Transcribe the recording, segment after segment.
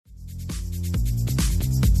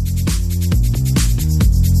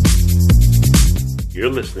You're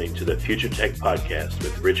listening to the Future Tech Podcast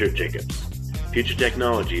with Richard Jacobs. Future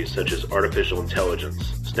technologies such as artificial intelligence,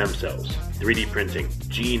 stem cells, 3D printing,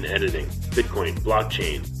 gene editing, Bitcoin,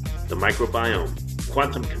 blockchain, the microbiome,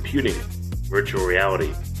 quantum computing, virtual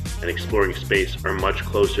reality, and exploring space are much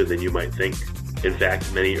closer than you might think. In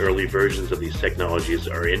fact, many early versions of these technologies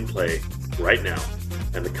are in play right now,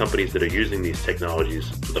 and the companies that are using these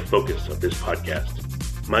technologies are the focus of this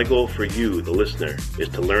podcast. My goal for you, the listener, is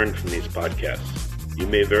to learn from these podcasts. You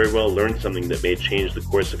may very well learn something that may change the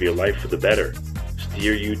course of your life for the better,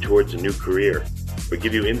 steer you towards a new career, or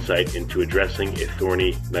give you insight into addressing a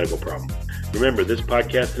thorny medical problem. Remember, this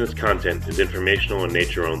podcast and its content is informational in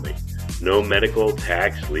nature only. No medical,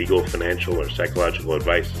 tax, legal, financial, or psychological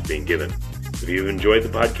advice is being given. If you've enjoyed the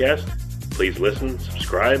podcast, please listen,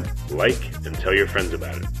 subscribe, like, and tell your friends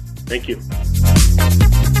about it. Thank you.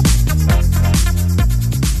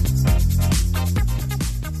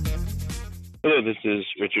 Hello, this is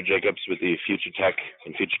Richard Jacobs with the Future Tech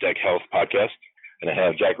and Future Tech Health podcast, and I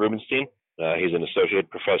have Jack Rubenstein. He's an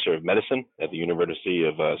associate professor of medicine at the University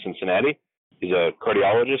of Cincinnati. He's a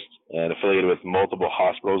cardiologist and affiliated with multiple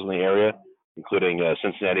hospitals in the area, including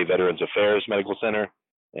Cincinnati Veterans Affairs Medical Center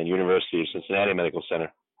and University of Cincinnati Medical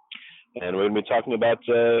Center. And we're going to be talking about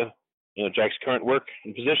Jack's current work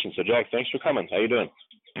and position. So, Jack, thanks for coming. How you doing?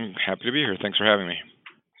 I'm happy to be here. Thanks for having me.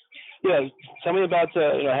 Yeah, tell me about,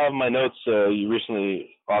 I have in my notes, you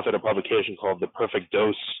recently authored a publication called The Perfect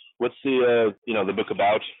Dose. What's the book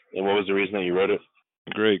about, and what was the reason that you wrote it?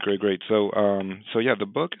 Great. So the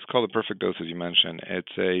book is called The Perfect Dose, as you mentioned.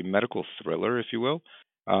 It's a medical thriller, if you will.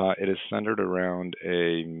 It is centered around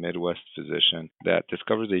a Midwest physician that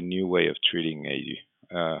discovers a new way of treating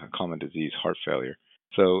a common disease, heart failure.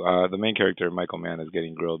 So the main character, Michael Mann, is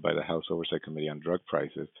getting grilled by the House Oversight Committee on drug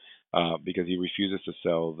prices because he refuses to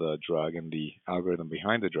sell the drug and the algorithm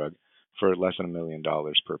behind the drug for less than $1 million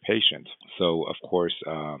per patient. So, of course,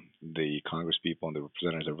 the Congress people and the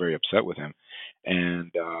representatives are very upset with him.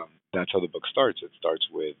 And that's how the book starts. It starts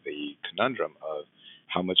with the conundrum of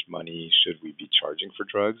how much money should we be charging for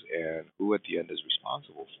drugs and who at the end is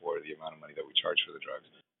responsible for the amount of money that we charge for the drugs.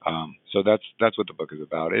 So that's what the book is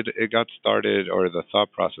about. It got started, or the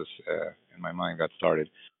thought process in my mind got started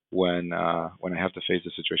when I have to face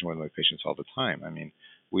the situation with my patients all the time. I mean,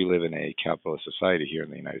 we live in a capitalist society here in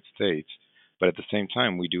the United States, but at the same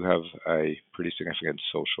time, we do have a pretty significant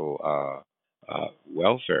social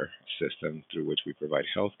welfare system through which we provide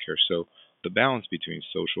health care. So the balance between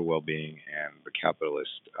social well-being and the capitalist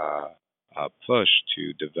push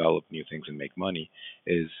to develop new things and make money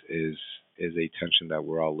is a tension that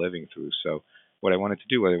we're all living through. So what I wanted to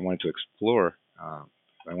do, I wanted to explore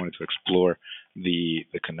the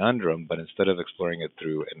conundrum, but instead of exploring it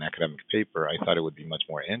through an academic paper, I thought it would be much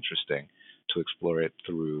more interesting to explore it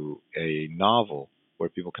through a novel where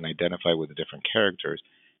people can identify with the different characters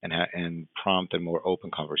and prompt a more open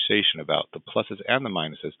conversation about the pluses and the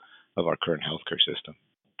minuses of our current healthcare system.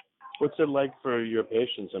 What's it like for your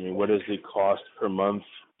patients? I mean, what is the cost per month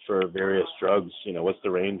for various drugs? What's the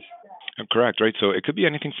range? Correct, right? So it could be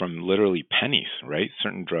anything from literally pennies, right?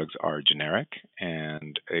 Certain drugs are generic,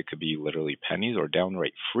 and it could be literally pennies or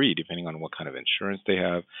downright free, depending on what kind of insurance they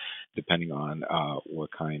have, depending on what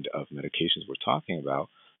kind of medications we're talking about.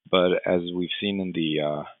 But as we've seen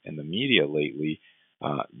in the media lately,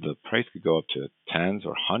 the price could go up to tens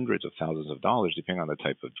or hundreds of thousands of dollars, depending on the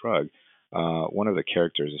type of drug. One of the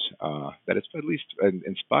characters that it's at least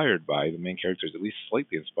inspired by, the main character is at least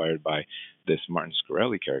slightly inspired by this Martin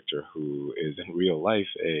Shkreli character, who is in real life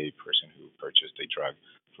a person who purchased a drug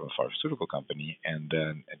from a pharmaceutical company and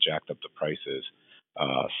then jacked up the prices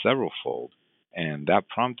several fold. And that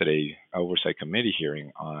prompted a oversight committee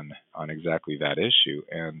hearing on exactly that issue.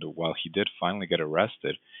 And while he did finally get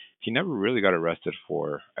arrested, he never really got arrested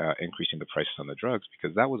for increasing the prices on the drugs,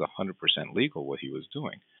 because that was 100% legal what he was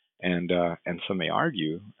doing. And some may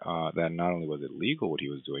argue that not only was it legal what he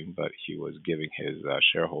was doing, but he was giving his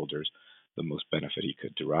shareholders the most benefit he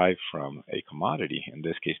could derive from a commodity, in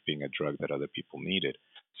this case being a drug that other people needed.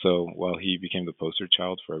 So while he became the poster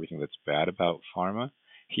child for everything that's bad about pharma,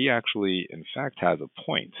 he actually, in fact, has a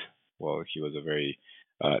point. Well, he was a very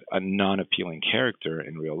a non-appealing character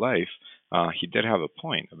in real life. He did have a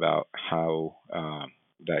point about how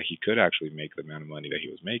that he could actually make the amount of money that he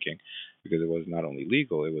was making, because it was not only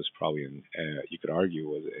legal, it was probably you could argue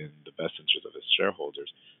was in the best interest of his shareholders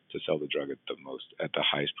to sell the drug at the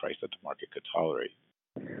highest price that the market could tolerate.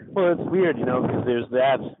 Well, it's weird, because there's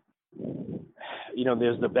that,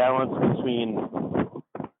 there's the balance between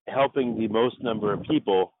helping the most number of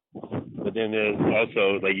people, but then there's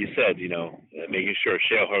also, like you said, making sure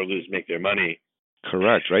shareholders make their money.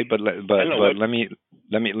 Correct, right? But let me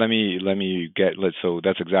let me get let so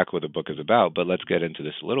that's exactly what the book is about, but let's get into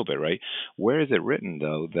this a little bit, right? Where is it written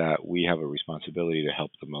though that we have a responsibility to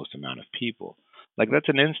help the most amount of people? Like that's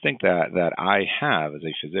an instinct that I have as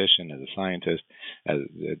a physician, as a scientist, as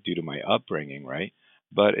due to my upbringing, right?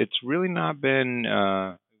 But it's really not been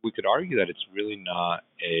we could argue that it's really not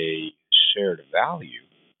a shared value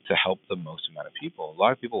to help the most amount of people. A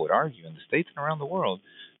lot of people would argue in the States and around the world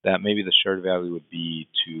that maybe the shared value would be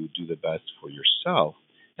to do the best for yourself.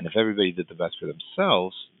 And if everybody did the best for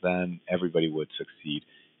themselves, then everybody would succeed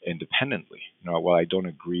independently. While I don't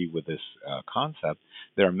agree with this concept,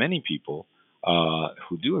 there are many people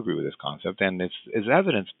who do agree with this concept, and it's is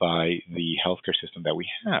evidenced by the healthcare system that we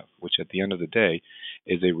have, which at the end of the day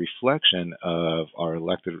is a reflection of our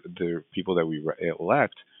elected, the people that we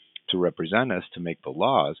elect to represent us to make the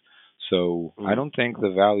laws. So I Mm. don't think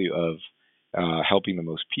the value of helping the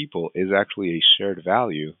most people is actually a shared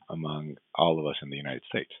value among all of us in the United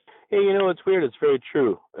States. Hey, it's weird. It's very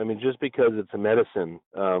true. I mean, just because it's a medicine,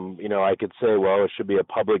 I could say, well, it should be a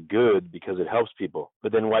public good because it helps people.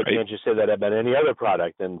 But then why Right? can't you say that about any other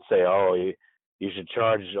product and say, oh, you should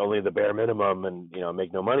charge only the bare minimum and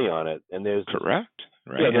make no money on it? And Correct.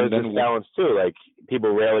 Right? And there's this then balance too. Like people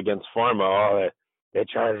rail against pharma. Oh, they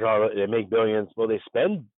charge they make billions. Well, they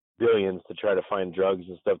spend billions to try to find drugs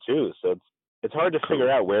and stuff too. So it's hard to figure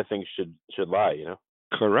out where things should lie.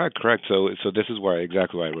 correct. So this is why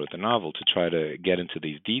I wrote the novel, to try to get into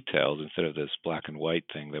these details instead of this black and white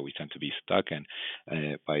thing that we tend to be stuck in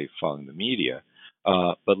by following the media.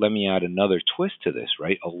 But let me add another twist to this,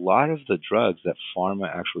 right? A lot of the drugs that pharma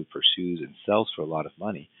actually pursues and sells for a lot of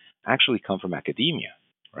money actually come from academia,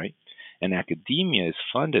 right? And academia is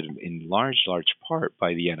funded in large part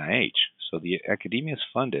by the NIH. So the academia is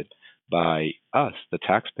funded by us, the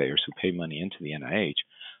taxpayers who pay money into the NIH,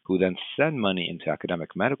 who then send money into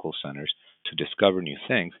academic medical centers to discover new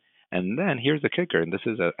things. And then here's the kicker, and this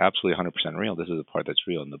is absolutely 100% real. This is the part that's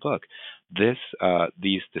real in the book.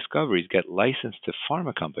 These discoveries get licensed to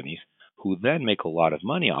pharma companies, who then make a lot of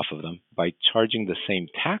money off of them by charging the same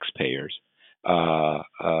taxpayers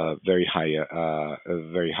very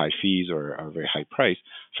high fees or a very high price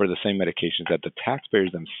for the same medications that the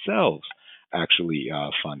taxpayers themselves actually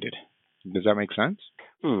funded. Does that make sense?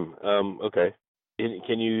 Okay.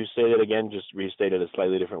 Can you say that again? Just restate it a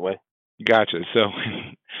slightly different way. Gotcha.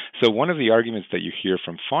 So one of the arguments that you hear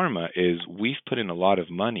from pharma is we've put in a lot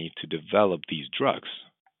of money to develop these drugs,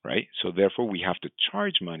 right? So therefore we have to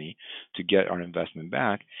charge money to get our investment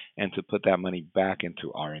back and to put that money back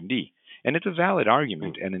into R&D. And it's a valid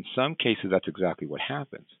argument, and in some cases that's exactly what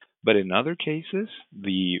happens. But in other cases,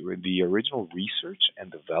 the original research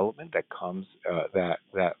and development that comes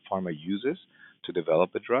that pharma uses to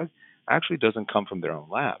develop a drug actually doesn't come from their own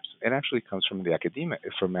labs. It actually comes from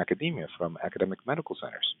from academic medical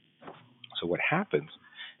centers. So what happens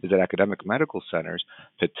is that academic medical centers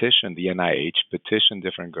petition the NIH, petition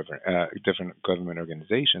different government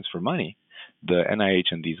organizations for money. The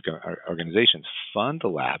NIH and these organizations fund the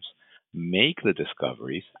labs, make the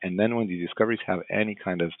discoveries, and then when the discoveries have any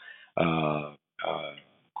kind of uh, uh,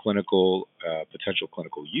 potential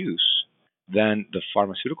clinical use, then the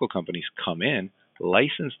pharmaceutical companies come in,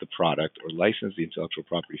 license the product or license the intellectual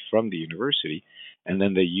property from the university, and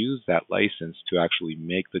then they use that license to actually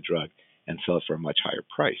make the drug and sell it for a much higher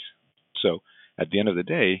price. So at the end of the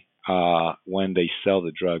day, when they sell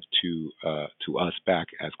the drug to us back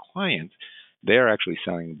as clients, they are actually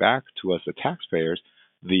selling back to us, the taxpayers,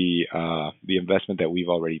 the investment that we've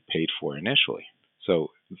already paid for initially. So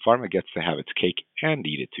pharma gets to have its cake and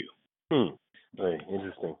eat it too. Very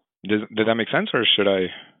interesting. Does that make sense, or should I?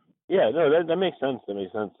 Yeah, no, that makes sense. That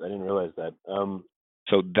makes sense. I didn't realize that.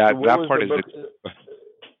 So that what that was part the is book?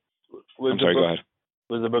 Was I'm the sorry. Go book ahead.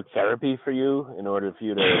 was the book therapy for you in order for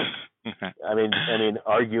you to,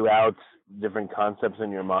 argue out different concepts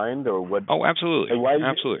in your mind, or what? Oh, absolutely, Like why did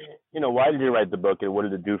absolutely, why did you write the book, and what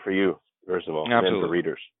did it do for you, first of all, and then for absolutely.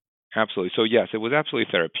 readers? Absolutely. So yes, it was absolutely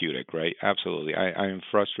therapeutic, right? Absolutely. I am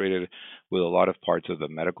frustrated with a lot of parts of the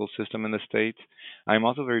medical system in the States. I'm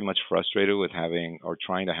also very much frustrated with having or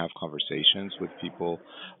trying to have conversations with people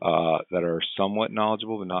that are somewhat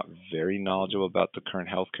knowledgeable but not very knowledgeable about the current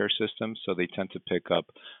healthcare system. So they tend to pick up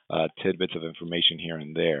tidbits of information here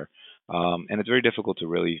and there. And it's very difficult to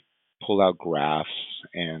really pull out graphs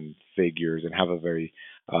and figures and have a very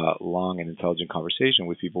long and intelligent conversation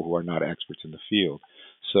with people who are not experts in the field.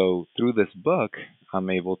 So through this book, I'm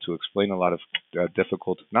able to explain a lot of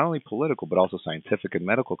difficult, not only political, but also scientific and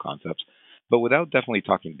medical concepts, but without definitely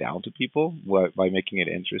talking down to people by making it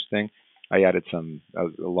interesting I added a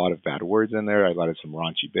lot of bad words in there. I added some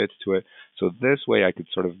raunchy bits to it. So this way I could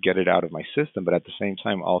sort of get it out of my system, but at the same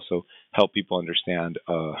time also help people understand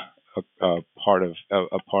a part of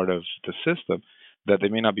the system that they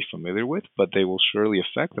may not be familiar with, but they will surely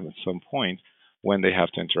affect them at some point when they have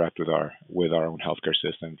to interact with our own healthcare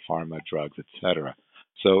system, pharma, drugs, etc.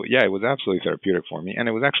 So yeah, it was absolutely therapeutic for me, and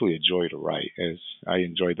it was actually a joy to write. As I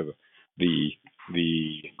enjoyed the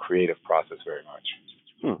the creative process very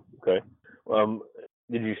much. Okay. Um,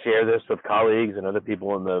 did you share this with colleagues and other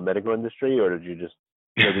people in the medical industry, or did you just,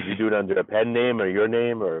 did you do it under a pen name or your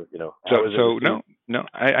name, or So, how was it so received? no,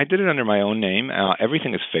 I did it under my own name.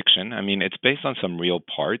 Everything is fiction. I mean, it's based on some real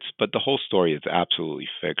parts, but the whole story is absolutely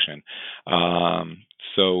fiction.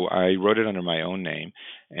 So I wrote it under my own name,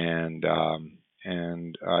 and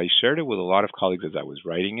I shared it with a lot of colleagues as I was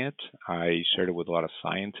writing it. I shared it with a lot of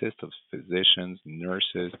scientists, of physicians,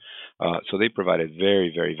 nurses. So they provided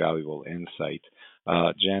very, very valuable insight.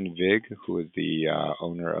 Jan Vig, who is the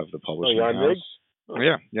owner of the Oh, publishing Jan house. Riggs? Oh,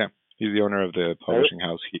 Yeah, yeah. He's the owner of the right. publishing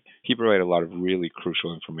house. He provided a lot of really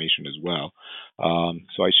crucial information as well.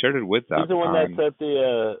 So I shared it with He's them. the one that's at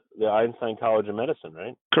the Einstein College of Medicine,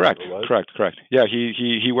 right? Correct, It was? correct. Yeah,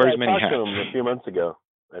 he wears I many talked to hats. him a few months ago.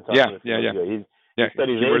 Yeah, yeah, yeah, He yeah.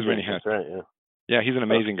 studies He wears many aging. hats. That's right. Yeah. Yeah, he's an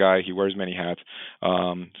Huh. amazing guy. He wears many hats.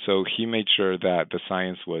 So he made sure that the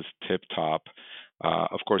science was tip top.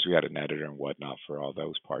 Of course, we had an editor and whatnot for all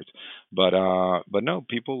those parts, but no,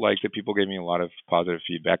 people liked it. People gave me a lot of positive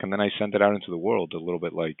feedback, and then I sent it out into the world, a little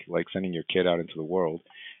bit like sending your kid out into the world.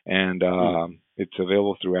 And it's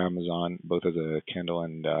available through Amazon, both as a Kindle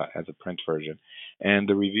and as a print version. And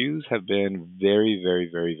the reviews have been very, very,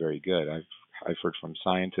 very, very good. I've heard from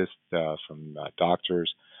scientists, from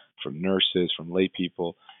doctors, from nurses, from lay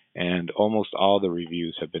people, and almost all the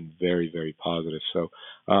reviews have been very, very positive. So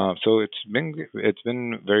it's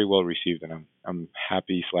been very well received, and I'm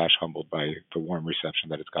happy slash humbled by the warm reception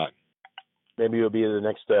that it's gotten. Maybe you'll be the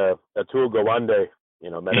next Atul Gawande,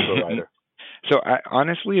 medical writer. So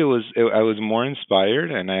honestly, I was more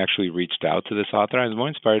inspired, and I actually reached out to this author. I was more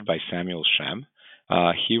inspired by Samuel Shem.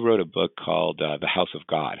 He wrote a book called The House of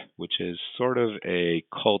God, which is sort of a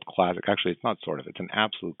cult classic. Actually, it's not sort of; it's an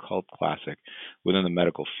absolute cult classic within the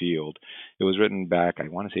medical field. It was written back, I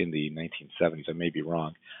want to say, in the 1970s. I may be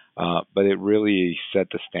wrong, but it really set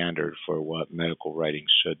the standard for what medical writing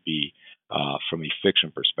should be from a fiction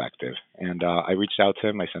perspective. And I reached out to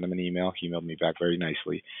him. I sent him an email. He emailed me back very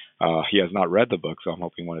nicely. He has not read the book, so I'm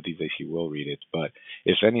hoping one of these days he will read it. But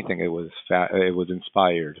if anything, it was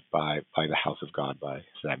inspired by The House of God by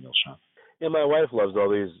Samuel Shaw. Yeah, my wife loves all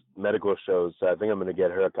these medical shows. So I think I'm going to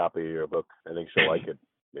get her a copy of your book. I think she'll like it.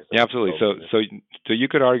 Yeah, absolutely. So you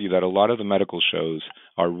could argue that a lot of the medical shows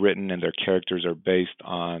are written and their characters are based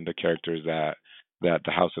on the characters that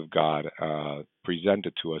the House of God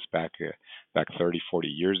presented to us back 30, 40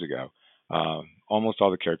 years ago. Almost all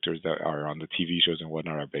the characters that are on the TV shows and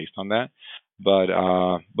whatnot are based on that. But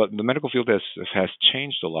the medical field has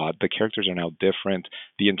changed a lot. The characters are now different.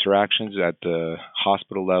 The interactions at the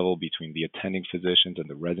hospital level between the attending physicians and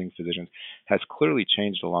the resident physicians has clearly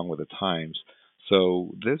changed along with the times.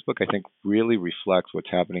 So this book, I think, really reflects what's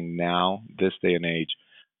happening now, this day and age,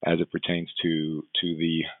 as it pertains to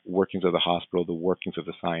the workings of the hospital, the workings of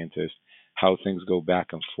the scientists, how things go back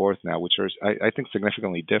and forth now, which are, I think,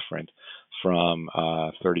 significantly different from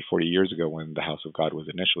 30, 40 years ago when The House of God was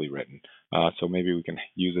initially written. So maybe we can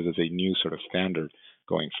use it as a new sort of standard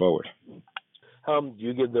going forward. Do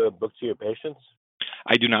you give the book to your patients?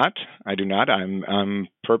 I do not. I'm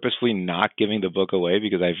purposely not giving the book away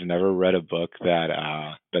because I've never read a book that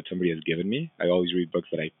somebody has given me. I always read books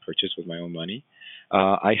that I purchase with my own money.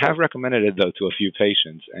 I have recommended it though to a few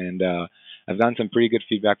patients, and I've gotten some pretty good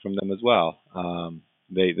feedback from them as well.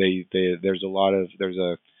 There's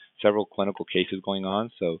several clinical cases going on.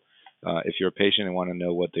 So if you're a patient and want to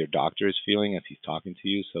know what their doctor is feeling as he's talking to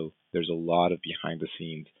you, so there's a lot of behind the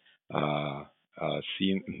scenes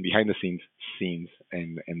scenes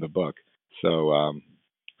in the book. So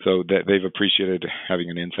that they've appreciated having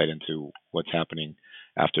an insight into what's happening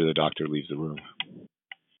after the doctor leaves the room.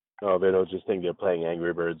 Oh, they don't just think they're playing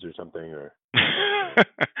Angry Birds or something, or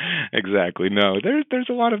Exactly. No, there's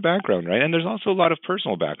a lot of background, right? And there's also a lot of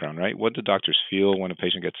personal background, right? What do doctors feel when a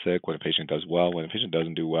patient gets sick, when a patient does well, when a patient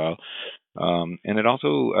doesn't do well? And it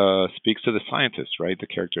also speaks to the scientist, right? The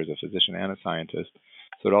character is a physician and a scientist.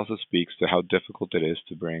 So it also speaks to how difficult it is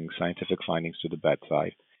to bring scientific findings to the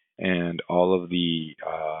bedside and all of the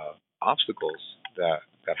obstacles that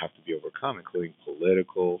have to be overcome, including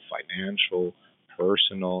political, financial,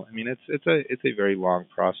 personal. I mean, it's a very long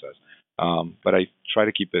process. But I try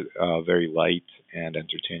to keep it very light and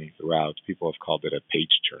entertaining throughout. People have called it a page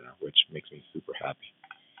turner, which makes me super happy.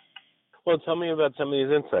 Well, tell me about some of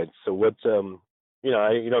these insights. So, what you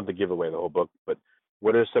don't have to give away the whole book, but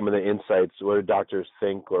what are some of the insights? What do doctors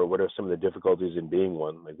think, or what are some of the difficulties in being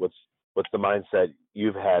one? Like, what's the mindset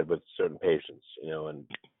you've had with certain patients, and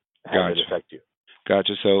how did Gotcha. it affect you?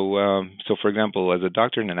 Gotcha. So for example, as a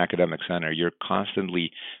doctor in an academic center, you're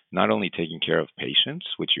constantly not only taking care of patients,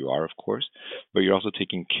 which you are, of course, but you're also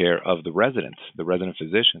taking care of the residents, the resident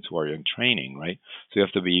physicians who are in training, right? So you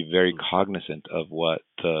have to be very cognizant of what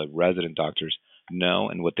the resident doctors know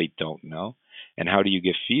and what they don't know, and how do you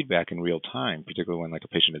give feedback in real time, particularly when like a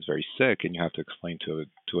patient is very sick and you have to explain to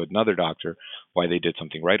another doctor why they did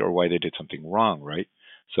something right or why they did something wrong, right?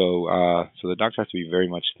 So the doctor has to be very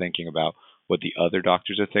much thinking about what the other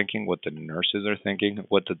doctors are thinking, what the nurses are thinking,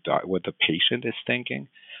 what the patient is thinking.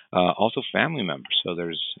 Also, family members. So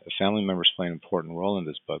there's family members play an important role in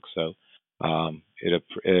this book. So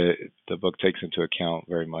the book takes into account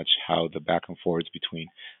very much how the back and forwards between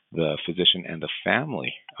the physician and the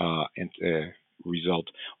family result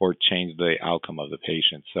or change the outcome of the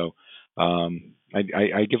patient. So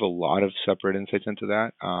I give a lot of separate insights into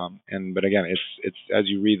that. But again, it's as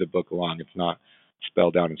you read the book along, it's not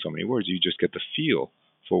spelled out in so many words. You just get the feel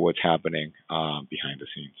for what's happening behind the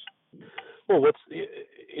scenes. Well,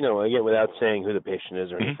 again, without saying who the patient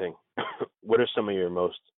is or anything, what are some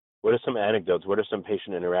anecdotes? What are some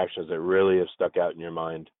patient interactions that really have stuck out in your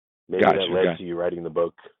mind? Maybe that led to you writing the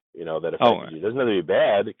book, that affected you. It doesn't have to be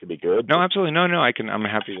bad. It could be good. No, absolutely. No, I'm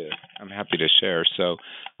happy to share. So,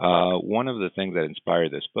 one of the things that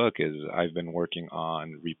inspired this book is I've been working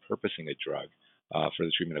on repurposing a drug for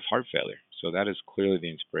the treatment of heart failure. So that is clearly the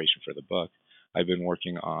inspiration for the book. I've been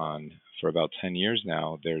working on for about 10 years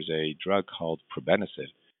now. There's a drug called probenecid.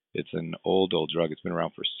 It's an old drug. It's been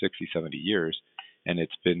around for 60, 70 years, and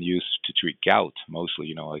it's been used to treat gout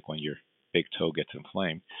mostly, like when your big toe gets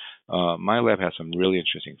inflamed. My lab has some really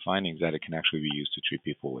interesting findings that it can actually be used to treat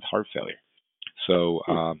people with heart failure. So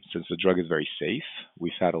since the drug is very safe,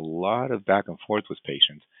 we've had a lot of back and forth with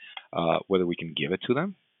patients, whether we can give it to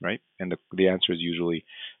them, right? And the answer is usually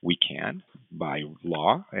we can, by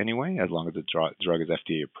law anyway, as long as the drug is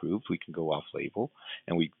FDA approved, we can go off label,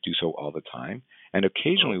 and we do so all the time. And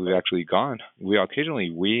occasionally we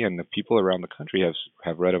and the people around the country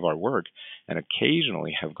have read of our work, and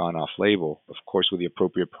occasionally have gone off label, of course with the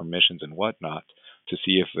appropriate permissions and whatnot, to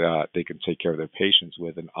see if they can take care of their patients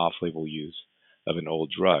with an off-label use of an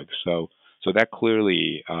old drug. So that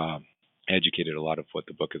clearly educated a lot of what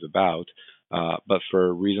the book is about. But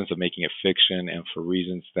for reasons of making it fiction and for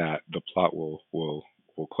reasons that the plot will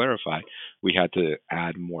clarify, we had to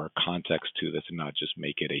add more context to this and not just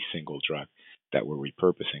make it a single drug that we're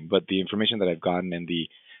repurposing. But the information that I've gotten and the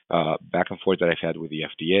back and forth that I've had with the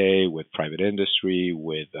FDA, with private industry,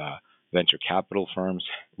 with venture capital firms,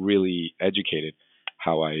 really educated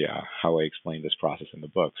how I explain this process in the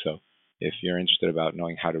book. So if you're interested about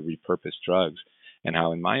knowing how to repurpose drugs, and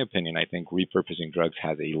how, in my opinion, I think repurposing drugs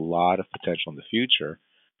has a lot of potential in the future,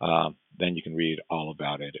 then you can read all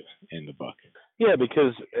about it in the book. Yeah,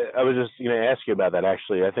 because I was just going to ask you about that,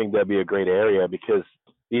 actually. I think that'd be a great area because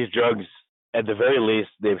these drugs, at the very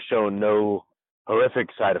least, they've shown no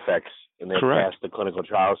horrific side effects, and they've passed the clinical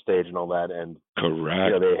trial stage and all that. And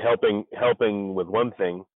they're helping with one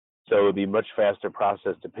thing, so it would be a much faster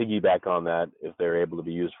process to piggyback on that if they're able to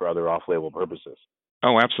be used for other off-label purposes.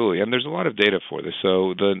 Oh, absolutely. And there's a lot of data for this.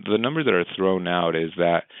 So the numbers that are thrown out is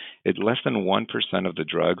that less than 1% of the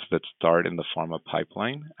drugs that start in the pharma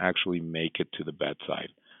pipeline actually make it to the bedside.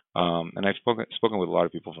 And I've spoken with a lot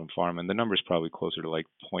of people from pharma, and the number is probably closer to like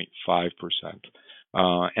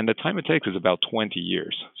 0.5%. And the time it takes is about 20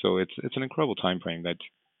 years. So it's an incredible time frame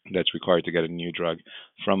that's required to get a new drug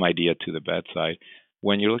from idea to the bedside.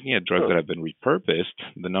 When you're looking at drugs that have been repurposed,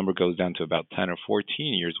 the number goes down to about 10 or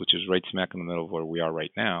 14 years, which is right smack in the middle of where we are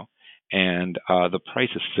right now. And the price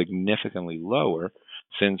is significantly lower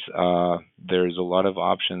since there's a lot of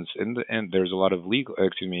options and there's a lot of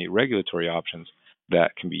regulatory options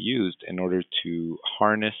that can be used in order to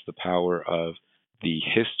harness the power of the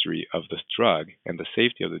history of this drug and the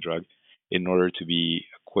safety of the drug in order to be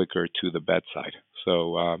quicker to the bedside.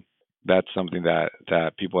 So that's something that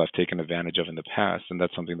people have taken advantage of in the past, and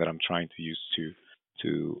that's something that I'm trying to use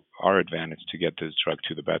to our advantage to get this drug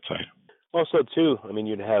to the bedside. Also, too, I mean,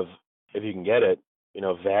 you'd have, if you can get it,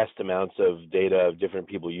 vast amounts of data of different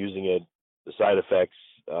people using it, the side effects.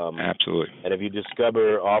 Absolutely. And if you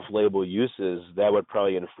discover off-label uses, that would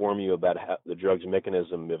probably inform you about the drug's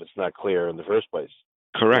mechanism if it's not clear in the first place.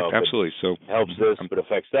 Correct. Absolutely. So helps this, but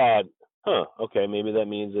affects that. Huh. Okay. Maybe that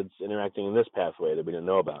means it's interacting in this pathway that we didn't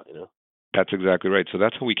know about. That's exactly right. So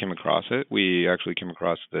that's how we came across it. We actually came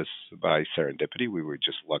across this by serendipity. We were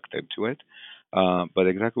just lucked into it. But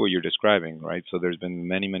exactly what you're describing, right? So there's been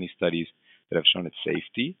many, many studies that have shown its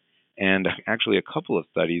safety, and actually a couple of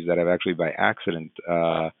studies that have actually by accident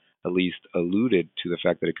at least alluded to the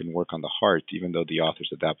fact that it can work on the heart, even though the authors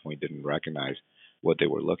at that point didn't recognize what they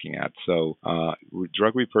were looking at. So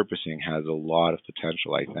drug repurposing has a lot of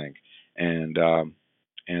potential, I think, and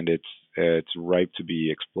it's ripe to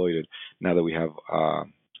be exploited now that we have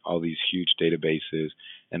all these huge databases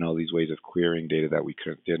and all these ways of querying data that we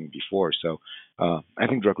didn't before. So I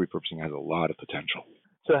think drug repurposing has a lot of potential.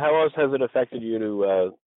 So how else has it affected you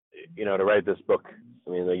to write this book? I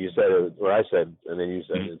mean, like you said, or I said, and then you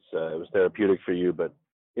said Mhm. it was therapeutic for you. But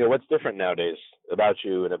what's different nowadays about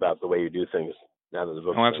you and about the way you do things now that the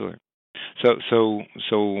book's Oh, done? absolutely. So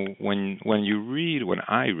when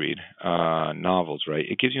I read novels, right,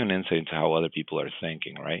 it gives you an insight into how other people are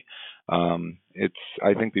thinking, right? It's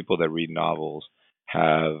I think people that read novels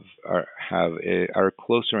are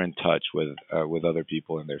closer in touch with other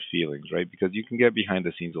people and their feelings, right? Because you can get behind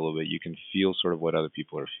the scenes a little bit, you can feel sort of what other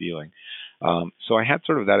people are feeling. So I had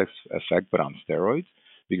sort of that effect, but on steroids.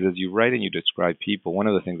 Because as you write and you describe people, one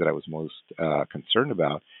of the things that I was most concerned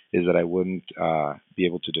about is that I wouldn't be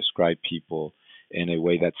able to describe people in a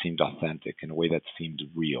way that seemed authentic, in a way that seemed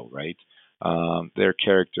real, right? There are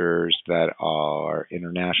characters that are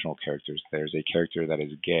international characters. There's a character that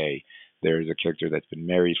is gay. There's a character that's been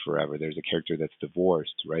married forever. There's a character that's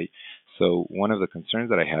divorced, right? So one of the concerns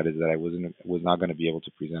that I had is that I was not going to be able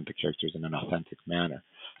to present the characters in an authentic manner.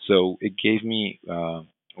 So it gave me a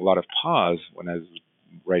lot of pause when I was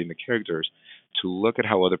writing the characters to look at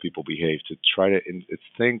how other people behave, to try to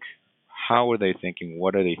think how are they thinking,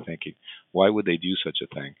 what are they thinking, why would they do such a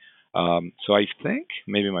thing. So I think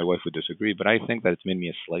maybe my wife would disagree, but I think that it's made me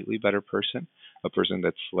a slightly better person, a person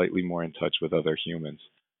that's slightly more in touch with other humans.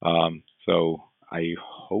 So I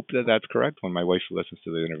hope that that's correct. When my wife listens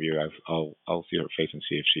to the interview, I'll see her face and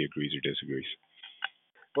see if she agrees or disagrees.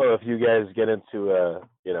 Well, if you guys get into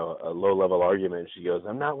a low level argument, she goes,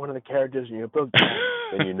 "I'm not one of the characters in your book, Dad,"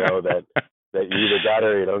 then you know that you either got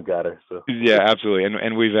her or you don't got her. So. Yeah, absolutely.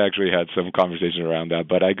 And we've actually had some conversation around that,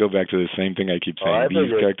 but I go back to the same thing I keep Oh, saying. I These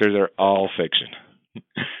figured. characters are all fiction.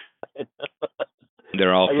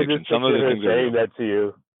 They're all I can fiction. just Some of picture the her things are saying real. that to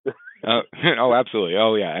you. Oh, absolutely.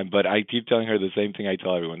 Oh, yeah. But I keep telling her the same thing I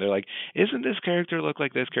tell everyone. They're like, "Isn't this character look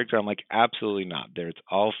like this character?" I'm like, "Absolutely not. It's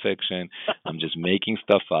all fiction. I'm just making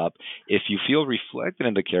stuff up. If you feel reflected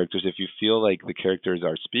in the characters, if you feel like the characters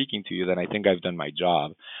are speaking to you, then I think I've done my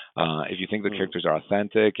job. If you think the Hmm. characters are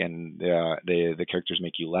authentic and the characters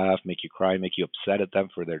make you laugh, make you cry, make you upset at them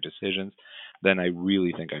for their decisions, then I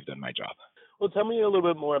really think I've done my job." Well, tell me a little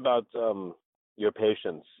bit more about your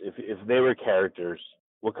patients. If they were characters,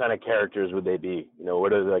 what kind of characters would they be?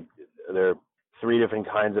 What are are there three different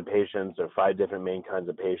kinds of patients or five different main kinds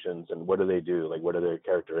of patients, and what do they do? Like, what are their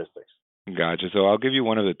characteristics? Gotcha. So I'll give you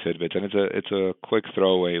one of the tidbits, and it's a quick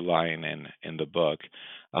throwaway line in the book.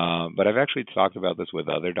 But I've actually talked about this with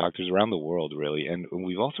other doctors around the world, really, and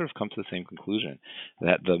we've all sort of come to the same conclusion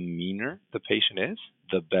that the meaner the patient is,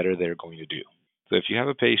 the better they're going to do. So if you have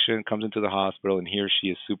a patient comes into the hospital and he or she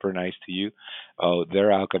is super nice to you, oh,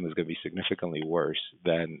 their outcome is going to be significantly worse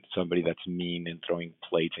than somebody that's mean and throwing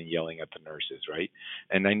plates and yelling at the nurses, right?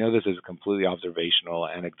 And I know this is completely observational,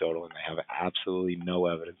 anecdotal, and I have absolutely no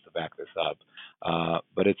evidence to back this up.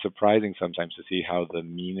 But it's surprising sometimes to see how the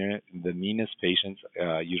meanest patients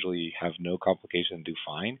usually have no complications and do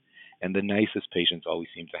fine, and the nicest patients always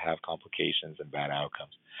seem to have complications and bad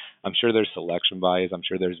outcomes. I'm sure there's selection bias. I'm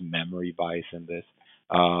sure there's memory bias in this.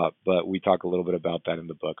 But we talk a little bit about that in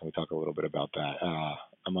the book, and we talk a little bit about that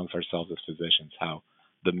amongst ourselves as physicians, how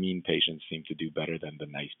the mean patients seem to do better than the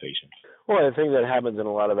nice patients. Well, I think that happens in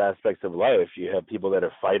a lot of aspects of life. You have people that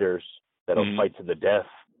are fighters that'll Hmm. fight to the death,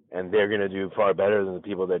 and they're going to do far better than the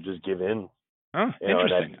people that just give in. Oh, And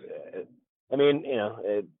interesting. I mean,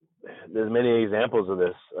 there's many examples of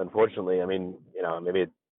this. Unfortunately, I mean, maybe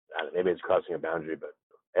it's crossing a boundary, but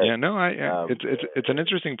hey, Yeah, no, um, it's an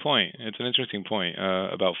interesting point. It's an interesting point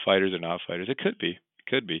about fighters or not fighters. It could be. It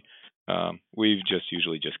could be. We've just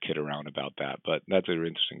usually just kid around about that, but that's an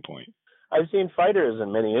interesting point. I've seen fighters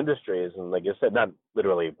in many industries, and like I said, not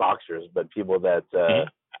literally boxers, but people that Hmm.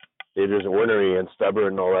 they're just ornery and stubborn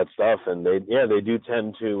and all that stuff, and they do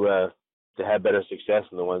tend to have better success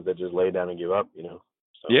than the ones that just lay down and give up.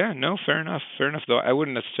 So. Yeah, no, fair enough. Fair enough. Though I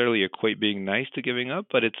wouldn't necessarily equate being nice to giving up,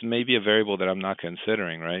 but it's maybe a variable that I'm not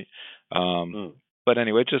considering, right? Um, Mm. but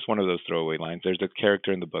anyway, it's just one of those throwaway lines. There's a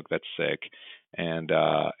character in the book that's sick, and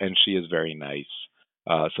she is very nice.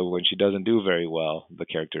 So when she doesn't do very well, the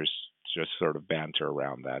characters just sort of banter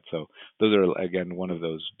around that. So those are again one of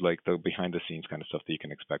those like the behind the scenes kind of stuff that you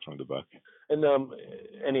can expect from the book. And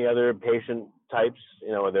any other patient types?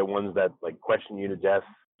 Are there ones that like question you to death,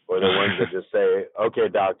 or are there ones that just say, "Okay,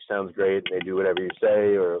 doc, sounds great," and they do whatever you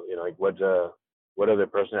say, or like what other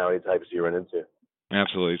personality types do you run into?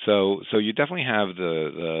 Absolutely. So you definitely have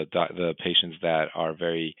the patients that are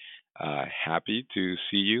very happy to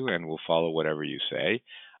see you and will follow whatever you say.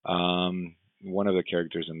 One of the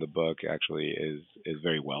characters in the book actually is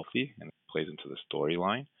very wealthy and plays into the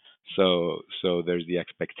storyline. So there's the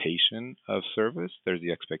expectation of service. There's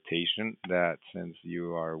the expectation that since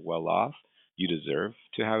you are well off, you deserve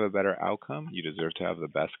to have a better outcome. You deserve to have the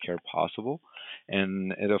best care possible,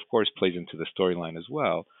 and it of course plays into the storyline as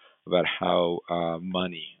well about how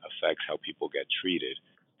money affects how people get treated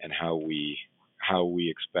and how we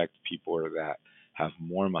expect people that have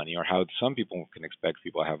more money, or how some people can expect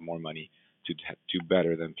people to have more money to do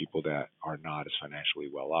better than people that are not as financially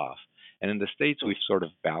well off. And in the States, we've sort of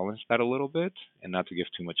balanced that a little bit, and not to give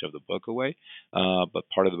too much of the book away, but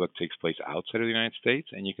part of the book takes place outside of the United States,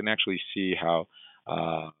 and you can actually see how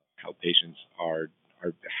patients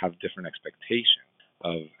have different expectations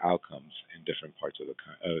of outcomes in different parts of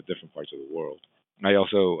the world. I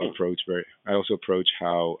also approach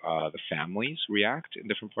how the families react in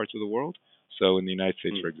different parts of the world. So in the United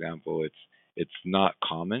States, for example, it's not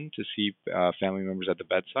common to see family members at the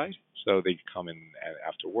bedside. So they come in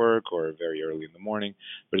after work or very early in the morning,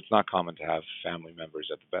 but it's not common to have family members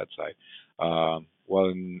at the bedside. While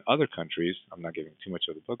in other countries, I'm not giving too much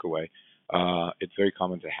of the book away, it's very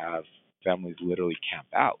common to have families literally camp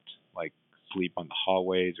out, like sleep on the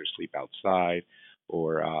hallways or sleep outside,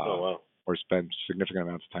 or Wow. or spend significant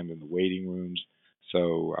amounts of time in the waiting rooms.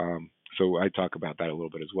 So I talk about that a little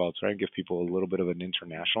bit as well, try and give people a little bit of an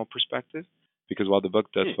international perspective. Because while the book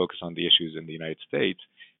does focus on the issues in the United States,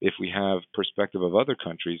 if we have perspective of other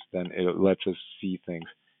countries, then it lets us see things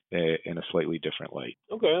in a slightly different light.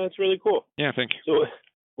 Okay, that's really cool. Yeah, thank you. So,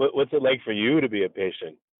 what's it like for you to be a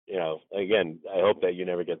patient? Again, I hope that you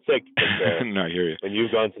never get sick. But, No, I hear you. when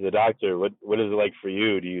you've gone to the doctor, what is it like for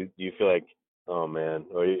you? Do you feel like, oh man,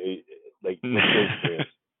 or like what's your experience?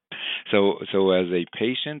 So as a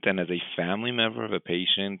patient and as a family member of a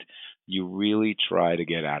patient, you really try to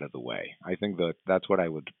get out of the way. I think that's what I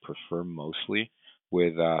would prefer mostly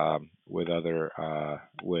with other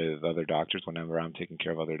doctors. Whenever I'm taking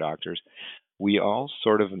care of other doctors, we all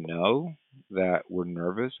sort of know that we're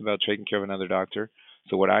nervous about taking care of another doctor.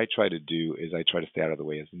 So what I try to do is I try to stay out of the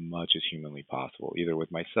way as much as humanly possible, either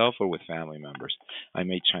with myself or with family members. I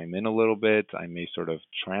may chime in a little bit. I may sort of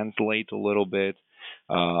translate a little bit.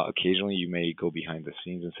 Occasionally, you may go behind the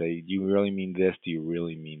scenes and say, "Do you really mean this? Do you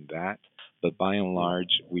really mean that?" But by and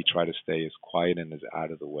large, we try to stay as quiet and as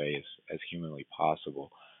out of the way as humanly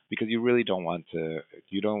possible, because you don't want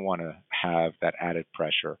to have that added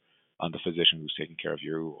pressure on the physician who's taking care of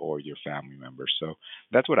you or your family members. So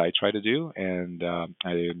that's what I try to do, and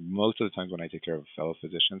most of the times when I take care of fellow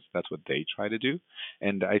physicians, that's what they try to do,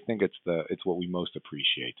 and I think it's what we most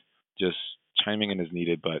appreciate. Just chiming in as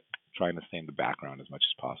needed, but trying to stay in the background as much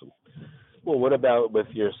as possible. Well, what about with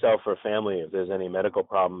yourself or family? If there's any medical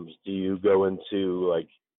problems, do you go into like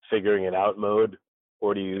figuring it out mode,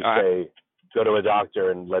 or do you say go to a doctor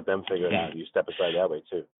and let them figure it out? You step aside that way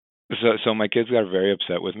too. So my kids got very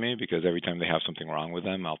upset with me because every time they have something wrong with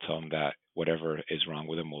them, I'll tell them that whatever is wrong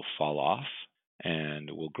with them will fall off and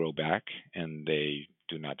will grow back, and they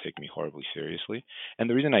do not take me horribly seriously. And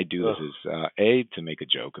the reason I do this is A, to make a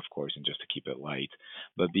joke, of course, and just to keep it light,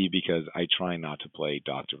 but B, because I try not to play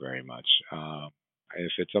doctor very much.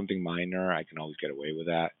 If it's something minor, I can always get away with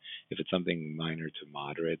that. If it's something minor to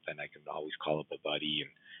moderate, then I can always call up a buddy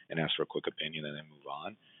and ask for a quick opinion and then move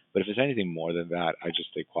on. But if it's anything more than that, I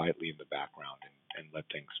just stay quietly in the background and let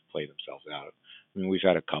things play themselves out. I mean, we've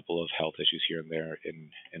had a couple of health issues here and there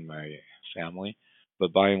in my family,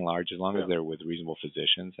 but by and large, as long as they're with reasonable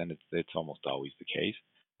physicians, and it's almost always the case,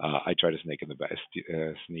 I try to sneak in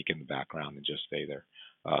the background and just stay there,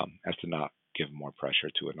 as to not give more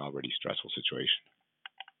pressure to an already stressful situation.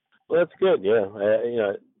 Well, that's good. Yeah,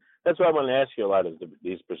 that's what I want to ask you a lot is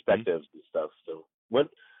these perspectives and stuff. So,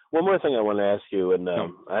 one more thing I want to ask you, and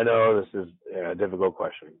I know this is a difficult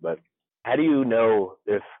question, but how do you know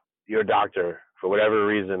if your doctor, for whatever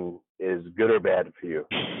reason, is good or bad for you?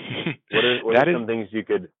 What are some things you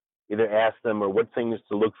could either ask them, or what things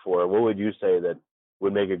to look for? What would you say that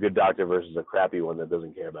would make a good doctor versus a crappy one that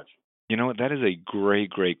doesn't care about you? You know what? That is a great,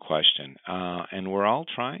 great question. And we're all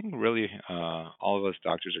trying, really, all of us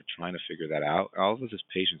doctors are trying to figure that out. All of us as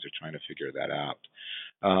patients are trying to figure that out.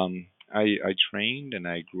 I trained and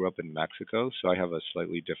I grew up in Mexico, so I have a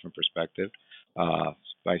slightly different perspective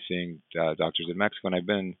by seeing doctors in Mexico. And I've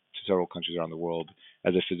been to several countries around the world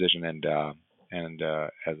as a physician and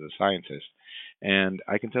as a scientist. And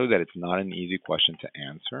I can tell you that it's not an easy question to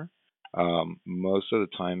answer. Most of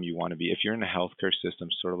the time, you want to be, if you're in a healthcare system,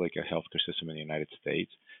 sort of like a healthcare system in the United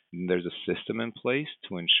States, then there's a system in place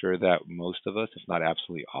to ensure that most of us, if not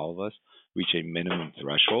absolutely all of us, reach a minimum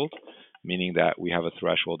threshold, meaning that we have a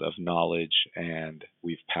threshold of knowledge and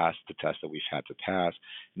we've passed the test that we've had to pass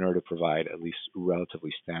in order to provide at least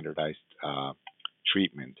relatively standardized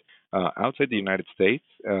treatment. Outside the United States,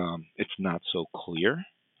 it's not so clear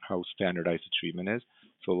how standardized the treatment is.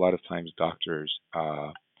 So a lot of times doctors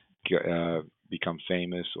become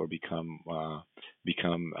famous or become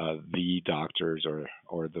the doctors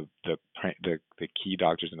or the key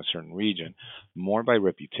doctors in a certain region more by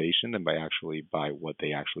reputation than by what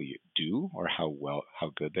they actually do or how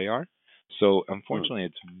good they are. So Hmm. unfortunately,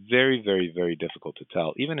 it's very very very difficult to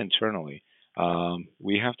tell even internally.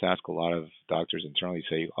 We have to ask a lot of doctors internally,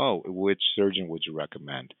 say, oh, which surgeon would you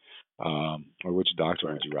recommend, or which doctor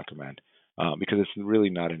would Right. you recommend, because it's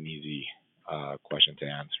really not an easy question to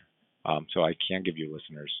answer. So I can't give your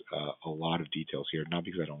listeners a lot of details here, not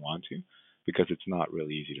because I don't want to, because it's not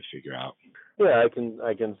really easy to figure out. Yeah, I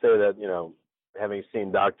can say that having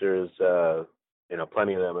seen doctors,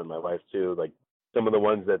 plenty of them, and my wife too. Like some of the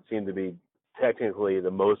ones that seem to be technically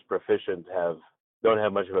the most proficient don't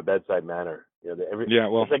have much of a bedside manner. Yeah,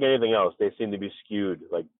 well, It's like anything else. They seem to be skewed.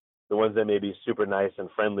 Like the ones that may be super nice and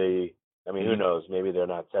friendly. I mean, who hmm knows? Maybe they're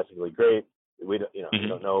not technically great. We hmm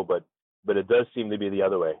don't know, but it does seem to be the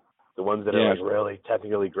other way. The ones that are yes, like really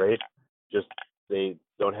technically great, just they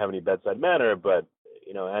don't have any bedside manner, but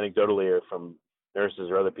anecdotally or from nurses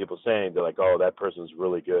or other people saying they're like, oh, that person's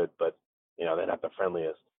really good, but they're not the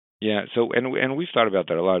friendliest. yeah. So and we've thought about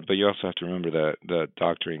that a lot, but you also have to remember that the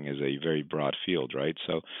doctoring is a very broad field, right?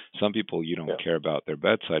 So some people you don't Yeah, care about their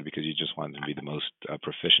bedside because you just want them to be the most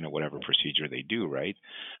proficient at whatever procedure they do, right?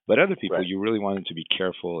 But other people right. you really want them to be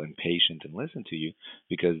careful and patient and listen to you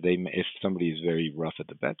because if somebody is very rough at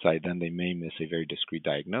the bedside, then they may miss a very discreet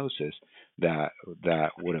diagnosis that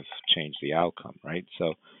would have changed the outcome, right?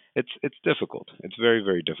 So it's difficult. It's very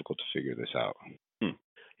very difficult to figure this out. Hmm.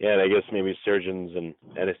 Yeah, and I guess maybe surgeons and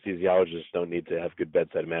anesthesiologists don't need to have good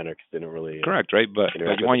bedside manner because they don't really Correct, right? But interact you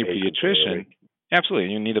with the want your patients during the pediatrician, week. absolutely.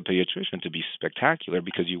 You need a pediatrician to be spectacular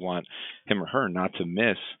because you want him or her not to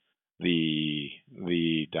miss the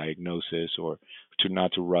diagnosis or to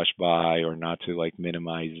not to rush by or not to like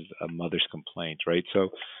minimize a mother's complaint, right? So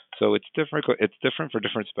it's different. It's different for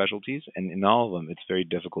different specialties, and in all of them, it's very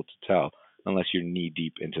difficult to tell unless you're knee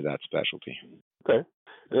deep into that specialty. Okay.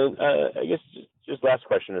 And then I guess just last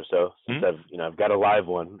question or so, since Mhm. I've got a live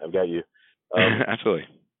one, I've got you. Um, Absolutely.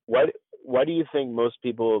 why why do you think most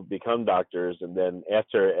people become doctors and then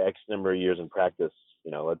after X number of years in practice,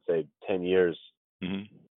 let's say 10 years, hmm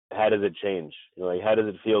how does it change? Like how does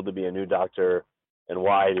it feel to be a new doctor, and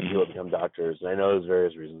why do people hmm become doctors? And I know there's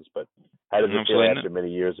various reasons, but how does it feel Absolutely. after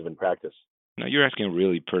many years of in practice? Now you're asking a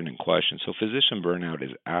really pertinent question. So physician burnout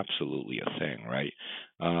is absolutely a thing, right?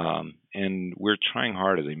 And we're trying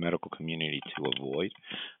hard as a medical community to avoid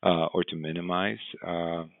or to minimize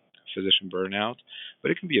physician burnout,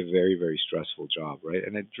 but it can be a very, very stressful job, right?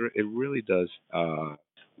 And it really does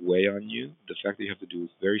weigh on you. The fact that you have to do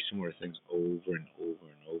very similar things over and over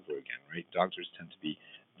and over again, right? Doctors tend to be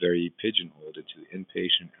very pigeonholed into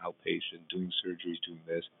inpatient, outpatient, doing surgeries, doing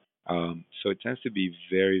this. So it tends to be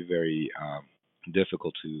very, very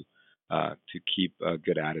difficult to keep a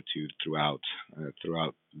good attitude throughout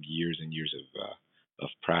years and years of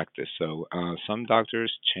practice. So some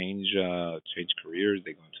doctors change careers.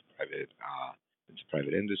 They go into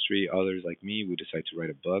private industry. Others, like me, we decide to write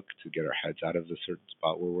a book to get our heads out of the certain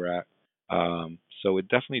spot where we're at. So it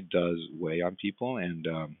definitely does weigh on people, and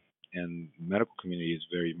medical community is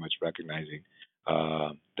very much recognizing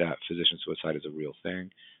that physician suicide is a real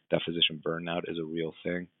thing, that physician burnout is a real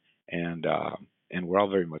thing, and we're all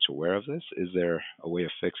very much aware of this. Is there a way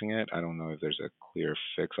of fixing it? I don't know if there's a clear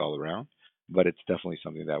fix all around, but it's definitely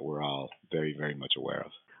something that we're all very very much aware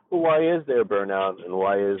of. Well, why is there burnout and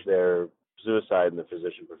why is there suicide in the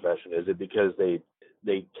physician profession? Is it because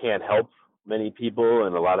they can't help many people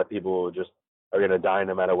and a lot of people just are going to die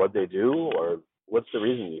no matter what they do, or what's the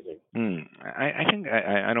reason you think? I think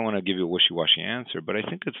I don't want to give you a wishy-washy answer, but I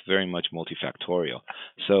think it's very much multifactorial.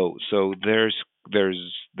 So there's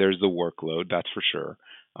the workload, that's for sure.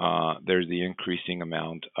 There's the increasing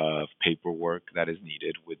amount of paperwork that is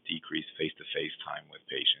needed with decreased face-to-face time with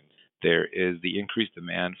patients. There is the increased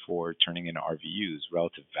demand for turning in RVUs,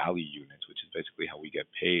 relative value units, which is basically how we get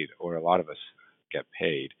paid, or a lot of us get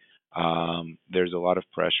paid. There's a lot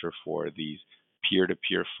of pressure for these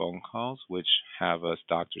peer-to-peer phone calls, which have us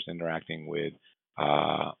doctors interacting with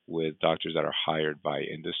doctors that are hired by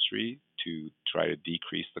industry to try to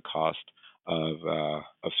decrease the cost of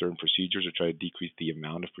certain procedures or try to decrease the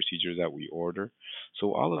amount of procedures that we order.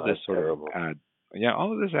 So all of this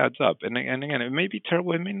all of this adds up. And again, it may be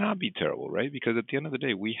terrible, it may not be terrible, right? Because at the end of the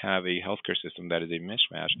day, we have a healthcare system that is a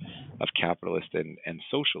mishmash of capitalist and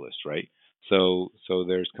socialist, right? So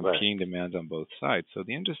there's competing demands on both sides. So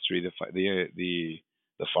the industry,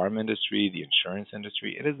 the farm industry, the insurance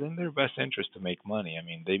industry, it is in their best interest to make money. I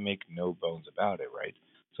mean, they make no bones about it, right?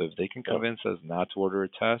 So if they can convince us not to order a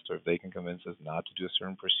test, or if they can convince us not to do a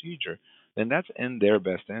certain procedure, then that's in their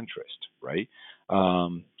best interest, right?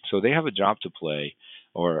 So they have a job to play,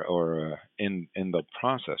 or in the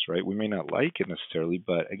process, right? We may not like it necessarily,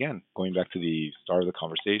 but again, going back to the start of the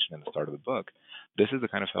conversation and the start of the book, this is the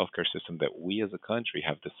kind of healthcare system that we as a country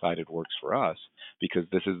have decided works for us, because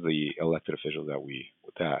this is the elected officials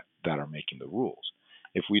that are making the rules.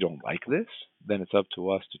 If we don't like this, then it's up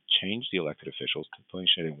to us to change the elected officials to push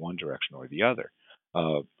it in one direction or the other.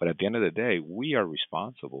 But at the end of the day, we are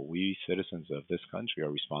responsible. We citizens of this country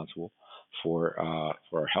are responsible for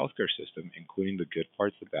our healthcare system, including the good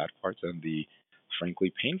parts, the bad parts, and the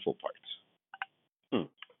frankly painful parts.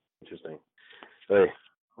 Interesting.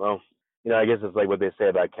 Well, I guess it's like what they say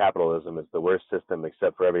about capitalism. It's the worst system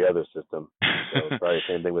except for every other system. So it's probably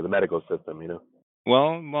the same thing with the medical system,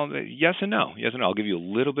 Well, yes and no. Yes and no. I'll give you a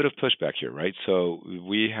little bit of pushback here, right? So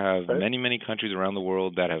we have many countries around the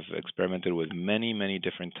world that have experimented with many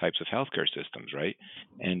different types of healthcare systems, right?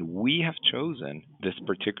 And we have chosen this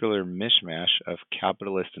particular mishmash of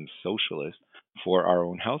capitalist and socialist for our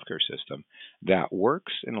own healthcare system that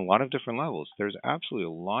works in a lot of different levels. There's absolutely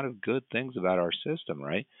a lot of good things about our system,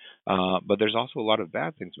 right? But there's also a lot of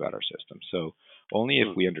bad things about our system. So only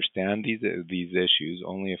if we understand these issues,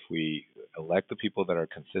 only if we elect the people that are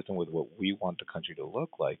consistent with what we want the country to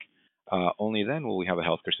look like, only then will we have a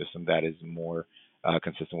healthcare system that is more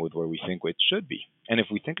consistent with where we think it should be. And if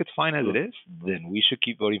we think it's fine as it is, then we should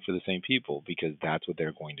keep voting for the same people, because that's what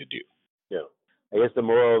they're going to do. Yeah. I guess the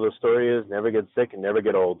moral of the story is never get sick and never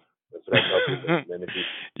get old. That's what I tell people. And if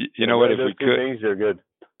you know what? If we could, things, you're good.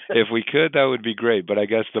 If we could, that would be great. But I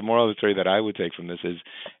guess the moral of the story that I would take from this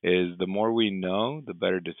is the more we know, the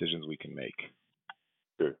better decisions we can make.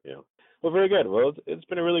 Sure. Yeah. Well, very good. Well, it's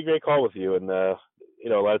been a really great call with you. And, a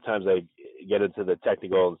lot of times I get into the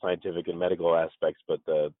technical and scientific and medical aspects, but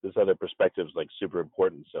this other perspective is super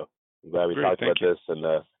important. So I'm glad we talked about this. And,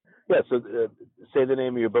 so say the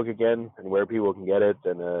name of your book again and where people can get it.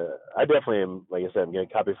 And I definitely am, like I said, I'm getting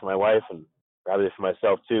a copy for my wife and probably for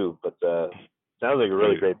myself too. But sounds like a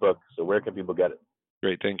really great book. So where can people get it?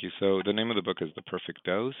 Great, thank you. So the name of the book is The Perfect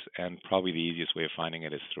Dose, and probably the easiest way of finding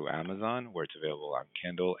it is through Amazon, where it's available on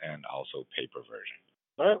Kindle and also paper version.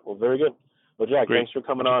 All right, well, very good. Well, Jack, thanks for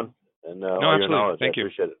coming on and all your knowledge. Thank you. I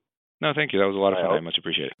appreciate it. No, thank you. That was a lot of fun. I much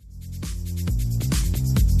appreciate it.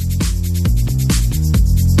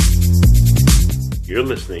 You're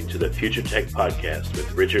listening to the Future Tech Podcast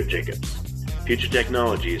with Richard Jacobs. Future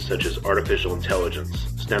technologies such as artificial intelligence,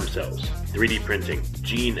 stem cells, 3D printing,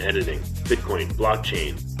 gene editing, Bitcoin,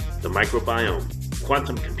 blockchain, the microbiome,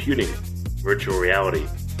 quantum computing, virtual reality,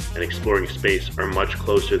 and exploring space are much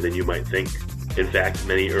closer than you might think. In fact,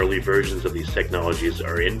 many early versions of these technologies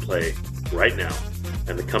are in play right now,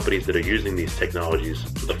 and the companies that are using these technologies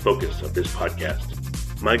are the focus of this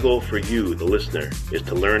podcast. My goal for you, the listener, is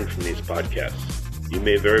to learn from these podcasts. You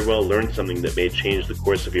may very well learn something that may change the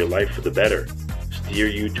course of your life for the better, steer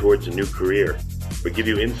you towards a new career, or give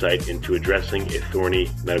you insight into addressing a thorny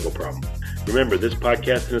medical problem. Remember, this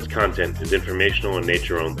podcast and its content is informational in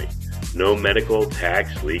nature only. No medical,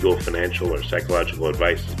 tax, legal, financial, or psychological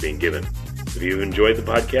advice is being given. If you've enjoyed the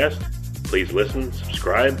podcast, please listen,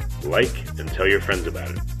 subscribe, like, and tell your friends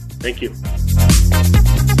about it. Thank you.